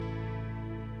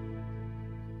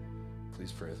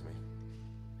Please pray with me.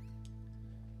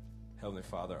 Heavenly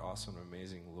Father, awesome and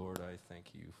amazing Lord, I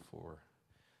thank you for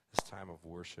this time of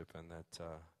worship, and that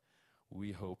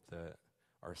we hope that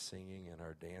our singing and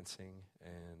our dancing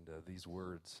and these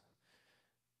words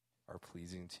are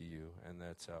pleasing to you, and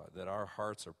that our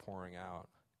hearts are pouring out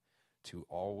to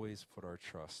always put our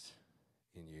trust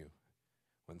in you.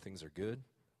 When things are good,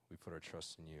 we put our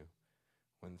trust in you.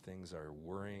 When things are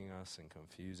worrying us and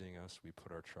confusing us, we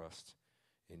put our trust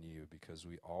in you, because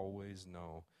we always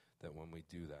know that when we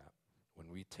do that, when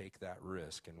we take that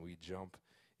risk and we jump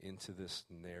into this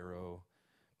narrow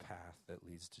path that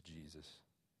leads to Jesus,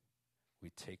 we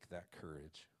take that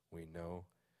courage. We know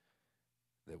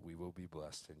that we will be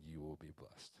blessed and you will be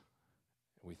blessed.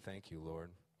 And we thank you,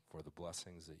 Lord, for the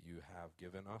blessings that you have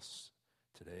given us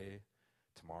today,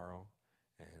 tomorrow,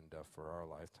 and for our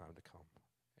lifetime to come.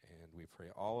 And we pray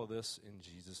all of this in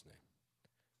Jesus' name.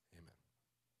 Amen.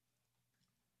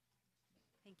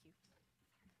 Thank you.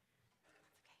 Okay.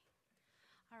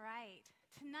 All right.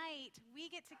 Tonight, we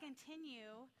get to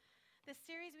continue the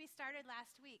series we started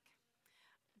last week.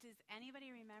 Does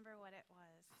anybody remember what it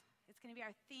was? It's going to be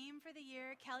our theme for the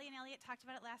year. Kelly and Elliot talked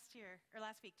about it last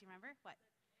week. Do you remember? What?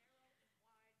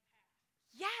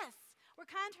 Yes! We're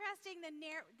contrasting the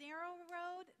narrow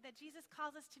road that Jesus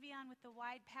calls us to be on with the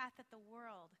wide path that the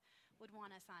world would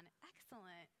want us on.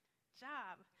 Excellent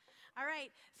job. All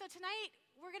right, so tonight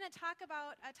we're going to talk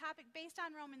about a topic based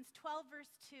on Romans 12,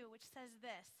 verse 2, which says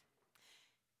this: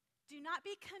 do not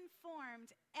be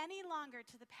conformed any longer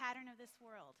to the pattern of this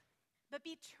world, but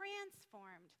be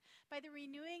transformed by the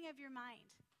renewing of your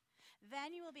mind.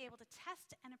 Then you will be able to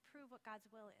test and approve what God's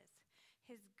will is,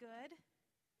 his good,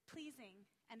 pleasing,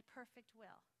 and perfect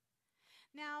will.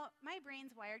 Now, my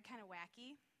brain's wired kind of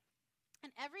wacky, and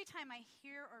every time I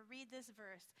hear or read this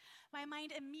verse, my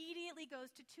mind immediately goes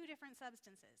to two different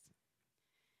substances.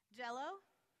 Jello,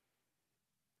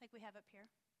 like we have up here,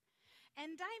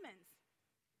 and diamonds,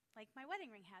 like my wedding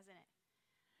ring has in it.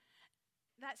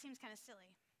 That seems kind of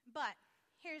silly, but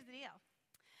here's the deal.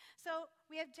 So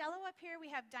we have Jello up here,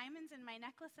 we have diamonds in my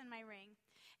necklace and my ring,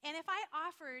 and if I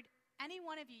offered any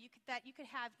one of you, that you could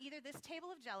have either this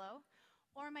table of Jello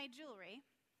or my jewelry,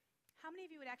 how many of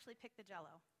you would actually pick the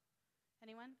Jello?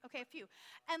 Anyone? Okay, a few.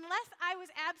 Unless I was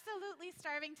absolutely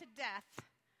starving to death,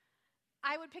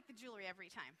 I would pick the jewelry every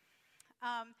time.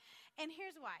 And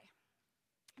here's why.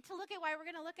 To look at why, we're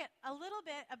going to look at a little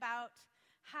bit about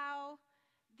how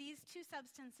these two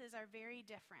substances are very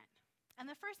different. And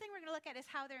the first thing we're going to look at is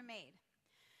how they're made.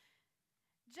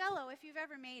 Jello, if you've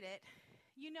ever made it,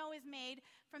 you know is made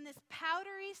from this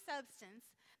powdery substance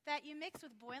that you mix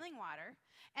with boiling water,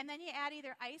 and then you add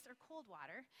either ice or cold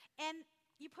water, and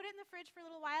you put it in the fridge for a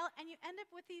little while, and you end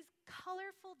up with these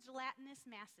colorful gelatinous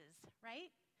masses, right?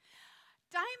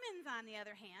 Diamonds, on the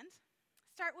other hand,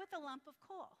 start with a lump of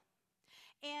coal,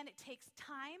 and it takes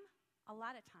time, a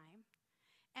lot of time,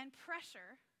 and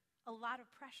pressure, a lot of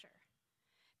pressure,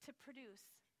 to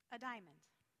produce a diamond.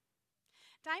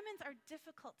 Diamonds are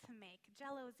difficult to make.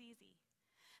 Jello is easy.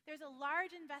 There's a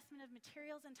large investment of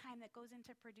materials and time that goes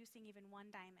into producing even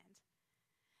one diamond.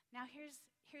 Now here's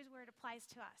where it applies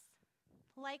to us.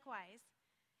 Likewise,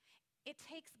 it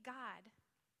takes God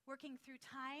working through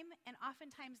time and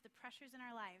oftentimes the pressures in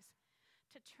our lives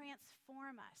to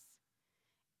transform us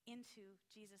into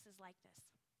Jesus' likeness.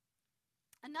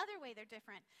 Another way they're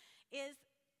different is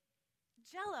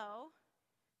Jello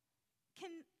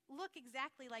can look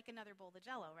exactly like another bowl of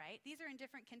Jello, right? These are in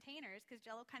different containers because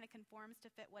Jello kind of conforms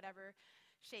to fit whatever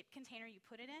shaped container you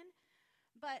put it in.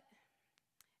 But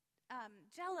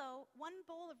Jello, one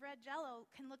bowl of red Jello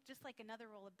can look just like another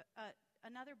bowl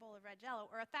of red Jello,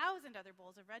 or 1,000 other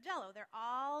bowls of red Jello. They're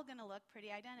all going to look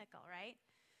pretty identical, right?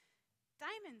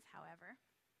 Diamonds, however,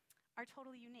 are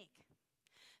totally unique.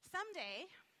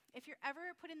 Someday, if you're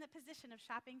ever put in the position of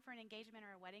shopping for an engagement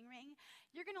or a wedding ring,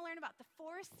 you're going to learn about the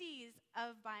 4 C's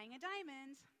of buying a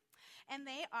diamond. And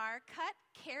they are cut,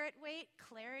 carat weight,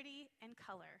 clarity, and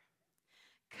color.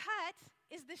 Cut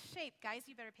is the shape. Guys,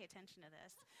 you better pay attention to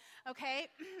this. Okay?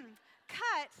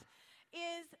 Cut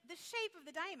is the shape of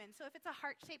the diamond. So if it's a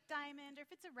heart-shaped diamond, or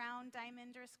if it's a round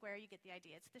diamond or a square, you get the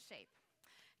idea. It's the shape.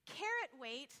 Carat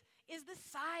weight is the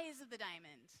size of the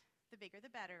diamond. The bigger,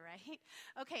 the better, right?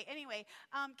 Okay, anyway,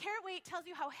 carat weight tells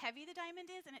you how heavy the diamond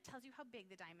is, and it tells you how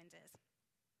big the diamond is.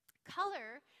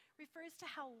 Color refers to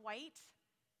how white,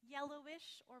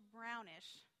 yellowish, or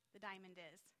brownish the diamond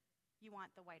is. You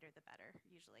want the whiter the better,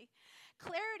 usually.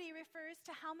 Clarity refers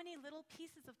to how many little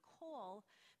pieces of coal,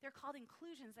 they're called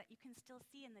inclusions, that you can still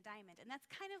see in the diamond. And that's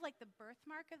kind of like the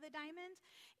birthmark of the diamond.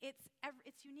 It's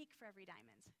unique for every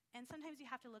diamond. And sometimes you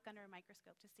have to look under a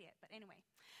microscope to see it. But anyway,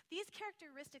 these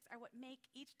characteristics are what make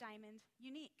each diamond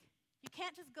unique. You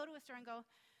can't just go to a store and go,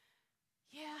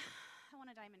 yeah, I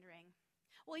want a diamond ring.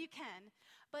 Well, you can,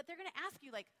 but they're going to ask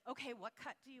you, like, okay, what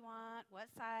cut do you want? What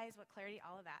size? What clarity?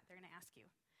 All of that. They're going to ask you.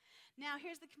 Now,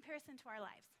 here's the comparison to our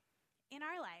lives. In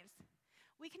our lives,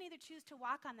 we can either choose to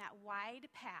walk on that wide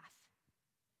path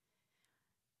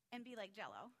and be like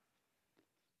Jello,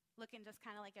 looking just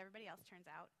kind of like everybody else turns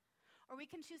out, or we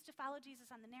can choose to follow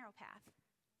Jesus on the narrow path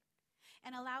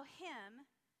and allow him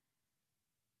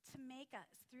to make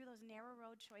us, through those narrow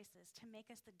road choices, to make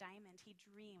us the diamond he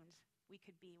dreamed we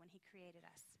could be when he created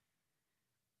us.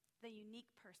 The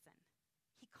unique person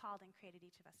he called and created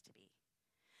each of us to be.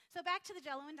 So back to the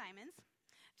Jello and diamonds.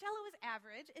 Jello is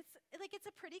average. It's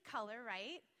a pretty color,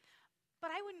 right?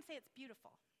 But I wouldn't say it's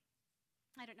beautiful.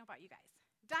 I don't know about you guys.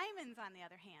 Diamonds, on the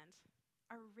other hand,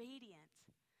 are radiant.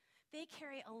 They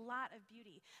carry a lot of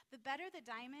beauty. The better the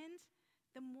diamond,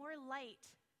 the more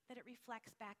light that it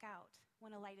reflects back out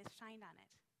when a light is shined on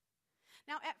it.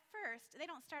 Now, at first, they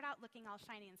don't start out looking all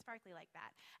shiny and sparkly like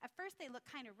that. At first, they look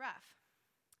kind of rough.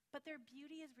 But their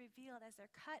beauty is revealed as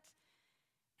they're cut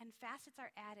and facets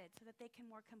are added so that they can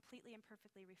more completely and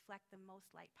perfectly reflect the most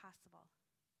light possible.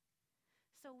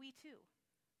 So we too,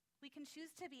 we can choose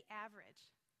to be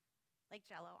average, like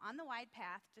Jello, on the wide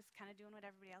path, just kind of doing what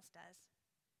everybody else does.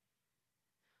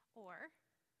 Or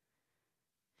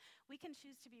we can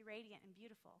choose to be radiant and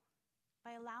beautiful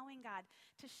by allowing God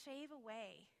to shave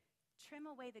away, trim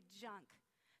away the junk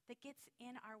that gets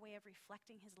in our way of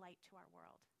reflecting his light to our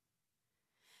world.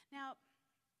 Now,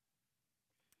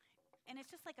 and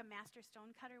it's just like a master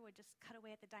stone cutter would just cut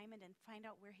away at the diamond and find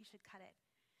out where he should cut it.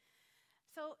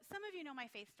 So some of you know my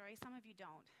faith story, some of you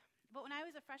don't. But when I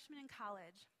was a freshman in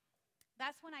college,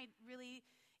 that's when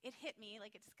it hit me, I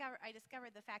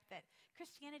discovered the fact that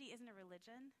Christianity isn't a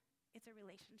religion, it's a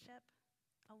relationship,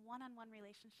 a one-on-one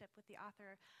relationship with the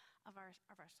author of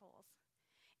our souls.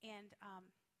 And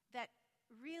that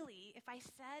really, if I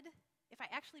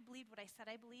actually believed what I said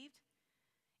I believed,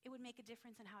 it would make a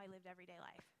difference in how I lived everyday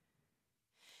life.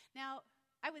 Now,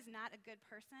 I was not a good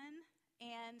person,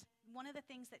 and one of the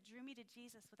things that drew me to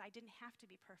Jesus was I didn't have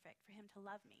to be perfect for him to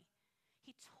love me.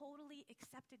 He totally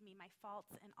accepted me, my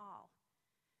faults and all.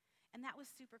 And that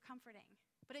was super comforting.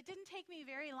 But it didn't take me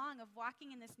very long of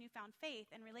walking in this newfound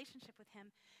faith and relationship with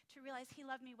him to realize he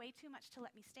loved me way too much to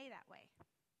let me stay that way.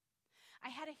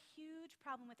 I had a huge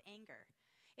problem with anger.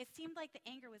 It seemed like the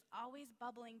anger was always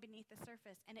bubbling beneath the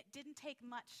surface, and it didn't take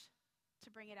much to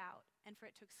bring it out and for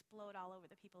it to explode all over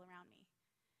the people around me.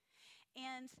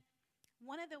 And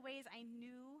one of the ways I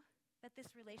knew that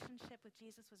this relationship with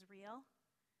Jesus was real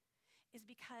is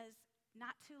because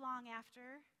not too long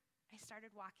after I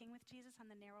started walking with Jesus on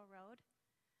the narrow road,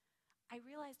 I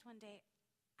realized one day,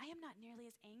 I am not nearly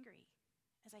as angry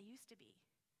as I used to be.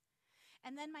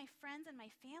 And then my friends and my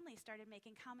family started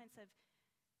making comments of,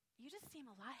 you just seem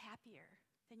a lot happier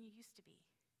than you used to be.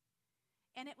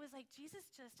 And it was like Jesus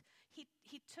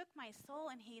he took my soul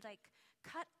and he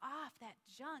cut off that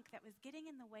junk that was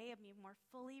getting in the way of me more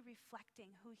fully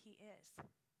reflecting who he is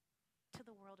to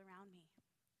the world around me.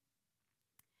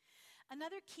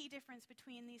 Another key difference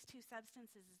between these two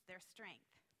substances is their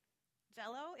strength.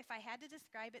 Jello, if I had to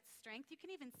describe its strength, you can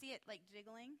even see it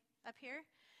jiggling up here.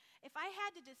 If I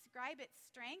had to describe its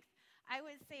strength, I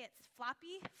would say it's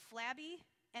floppy, flabby,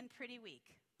 and pretty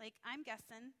weak. I'm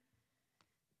guessing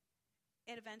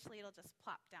it'll just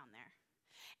plop down there.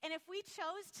 And if we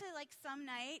chose to, some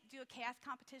night, do a chaos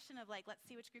competition of, let's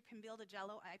see which group can build a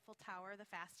Jello Eiffel Tower the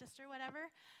fastest or whatever,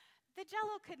 the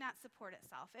Jello could not support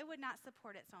itself. It would not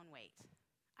support its own weight.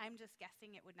 I'm just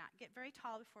guessing it would not get very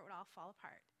tall before it would all fall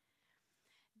apart.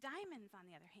 Diamonds, on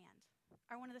the other hand,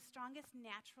 are one of the strongest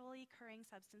naturally occurring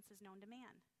substances known to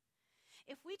man.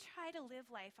 If we try to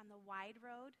live life on the wide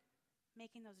road,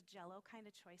 making those Jello kind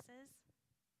of choices,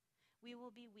 we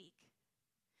will be weak.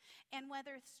 And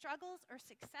whether struggles or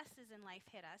successes in life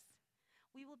hit us,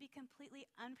 we will be completely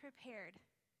unprepared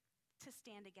to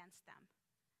stand against them.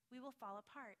 We will fall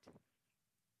apart.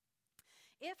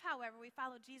 If, however, we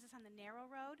follow Jesus on the narrow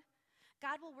road,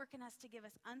 God will work in us to give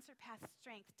us unsurpassed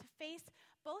strength to face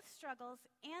both struggles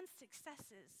and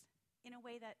successes in a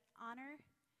way that honor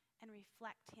and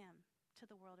reflect him to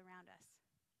the world around us.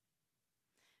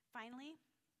 Finally,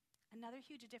 another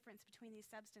huge difference between these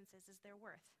substances is their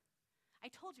worth. I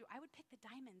told you I would pick the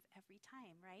diamonds every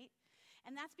time, right?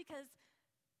 And that's because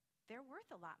they're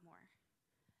worth a lot more.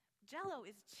 Jello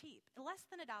is cheap, less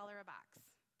than $1 a box.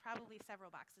 Probably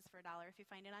several boxes for $1 if you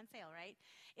find it on sale, right?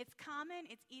 It's common,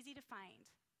 it's easy to find.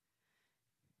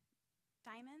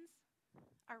 Diamonds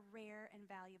are rare and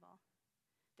valuable.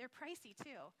 They're pricey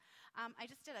too. I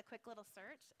just did a quick little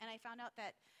search, and I found out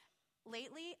that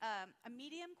lately, a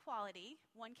medium quality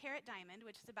 1-carat diamond,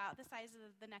 which is about the size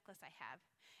of the necklace I have,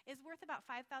 is worth about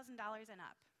 $5,000 and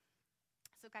up.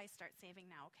 So guys, start saving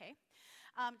now, okay?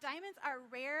 Diamonds are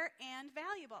rare and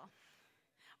valuable.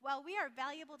 While we are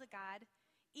valuable to God,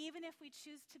 even if we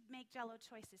choose to make Jello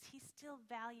choices, he still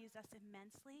values us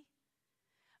immensely.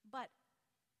 But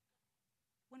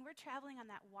when we're traveling on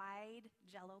that wide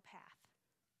Jello path,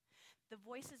 the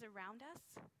voices around us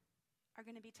are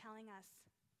going to be telling us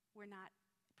we're not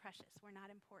precious, we're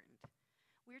not important,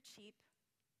 we're cheap,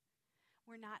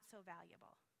 we're not so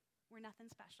valuable, we're nothing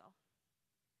special.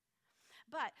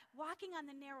 But walking on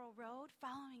the narrow road,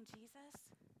 following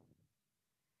Jesus,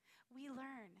 we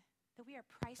learn that we are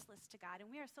priceless to God,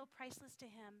 and we are so priceless to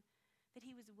him that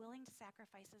he was willing to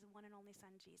sacrifice his one and only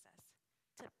son, Jesus,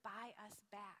 to buy us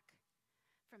back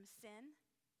from sin,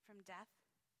 from death,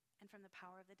 and from the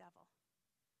power of the devil.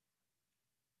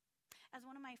 As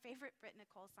one of my favorite Britt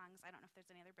Nicole songs, I don't know if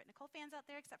there's any other Britt Nicole fans out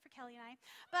there except for Kelly and I,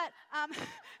 but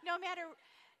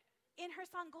in her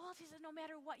song Gold, she says, no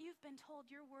matter what you've been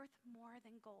told, you're worth more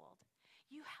than gold.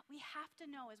 We have to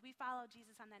know as we follow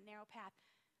Jesus on that narrow path,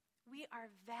 we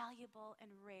are valuable and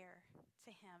rare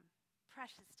to him,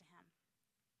 precious to him.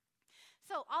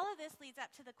 So all of this leads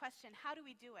up to the question, how do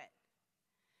we do it?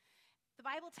 The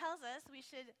Bible tells us we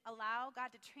should allow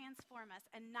God to transform us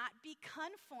and not be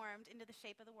conformed into the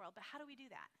shape of the world. But how do we do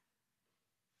that?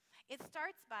 It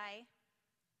starts by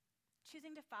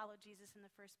choosing to follow Jesus in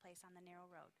the first place on the narrow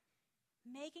road.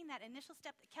 Making that initial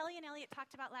step that Kelly and Elliot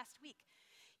talked about last week.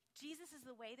 Jesus is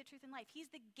the way, the truth, and life. He's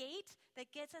the gate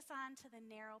that gets us onto the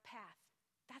narrow path.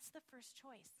 That's the first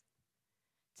choice,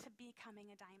 to becoming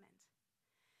a diamond.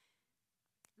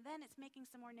 Then it's making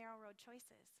some more narrow road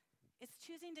choices. It's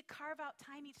choosing to carve out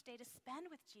time each day to spend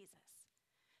with Jesus,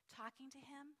 talking to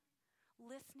him,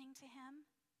 listening to him,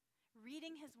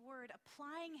 reading his word,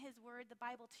 applying his word, the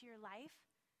Bible, to your life,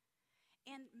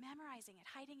 and memorizing it,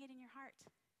 hiding it in your heart.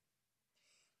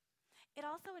 It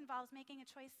also involves making a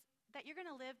choice that you're going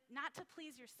to live not to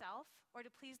please yourself or to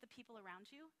please the people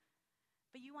around you,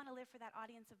 but you want to live for that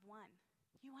audience of one.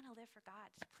 You want to live for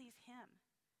God, to please him.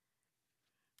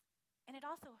 And it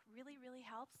also really, really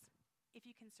helps if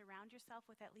you can surround yourself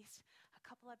with at least a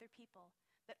couple other people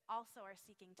that also are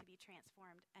seeking to be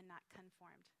transformed and not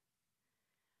conformed.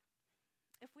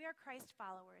 If we are Christ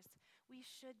followers, we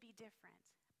should be different,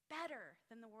 better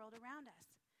than the world around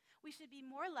us. We should be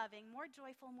more loving, more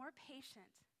joyful, more patient,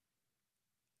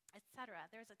 etc.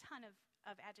 There's a ton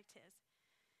of adjectives.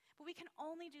 But we can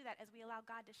only do that as we allow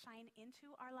God to shine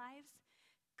into our lives,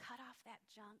 cut off that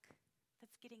junk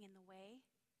that's getting in the way,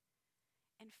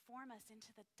 and form us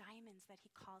into the diamonds that he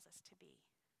calls us to be.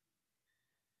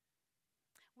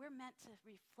 We're meant to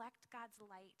reflect God's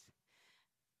light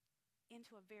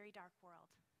into a very dark world.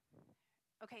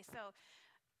 Okay, so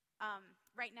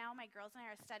right now my girls and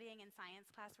I are studying in science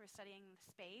class. We're studying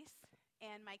space.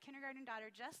 And my kindergarten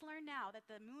daughter just learned now that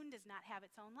the moon does not have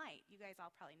its own light. You guys all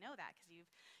probably know that because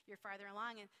you're farther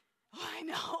along. And oh, I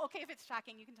know. Okay, if it's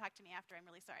shocking, you can talk to me after. I'm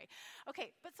really sorry. Okay,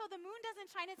 but so the moon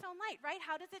doesn't shine its own light, right?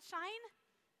 How does it shine?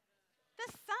 The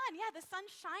sun. Yeah, the sun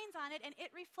shines on it, and it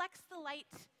reflects the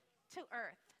light to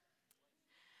earth.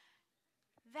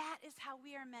 That is how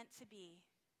we are meant to be.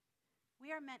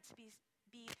 We are meant to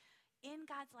be in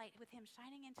God's light with him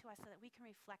shining into us so that we can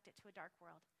reflect it to a dark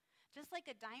world. Just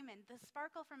like a diamond, the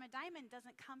sparkle from a diamond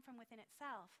doesn't come from within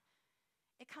itself.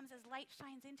 It comes as light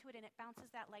shines into it, and it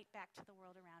bounces that light back to the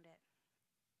world around it.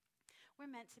 We're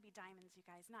meant to be diamonds, you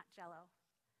guys, not Jello.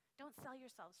 Don't sell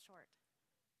yourselves short.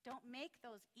 Don't make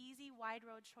those easy, wide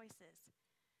road choices.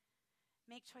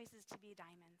 Make choices to be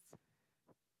diamonds.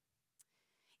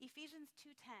 Ephesians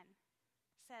 2:10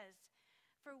 says,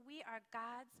 "For we are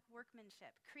God's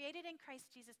workmanship, created in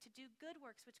Christ Jesus to do good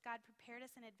works which God prepared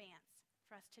us in advance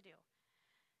for us to do."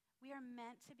 We are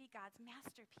meant to be God's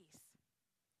masterpiece.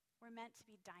 We're meant to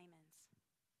be diamonds,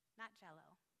 not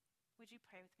Jello. Would you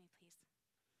pray with me, please?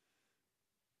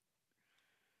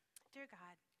 Dear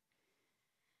God,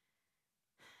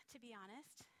 to be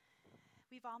honest,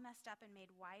 we've all messed up and made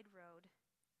wide road,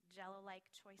 Jello-like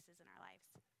choices in our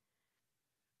lives.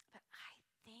 But I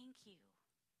thank you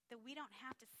that we don't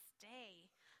have to stay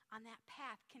on that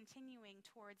path, continuing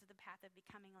towards the path of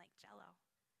becoming like Jello.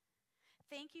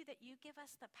 Thank you that you give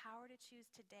us the power to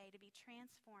choose today to be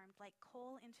transformed like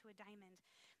coal into a diamond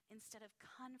instead of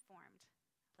conformed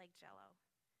like Jello.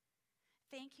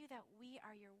 Thank you that we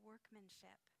are your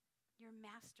workmanship, your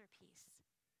masterpiece.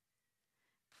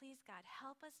 Please, God,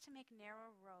 help us to make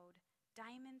narrow road,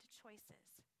 diamond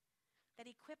choices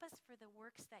that equip us for the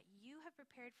works that you have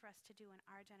prepared for us to do in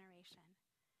our generation.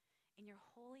 In your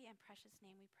holy and precious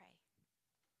name we pray.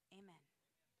 Amen.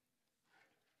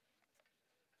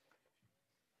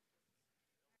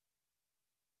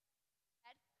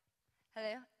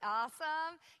 Hello.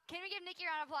 Awesome. Can we give Nikki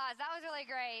a round of applause? That was really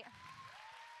great.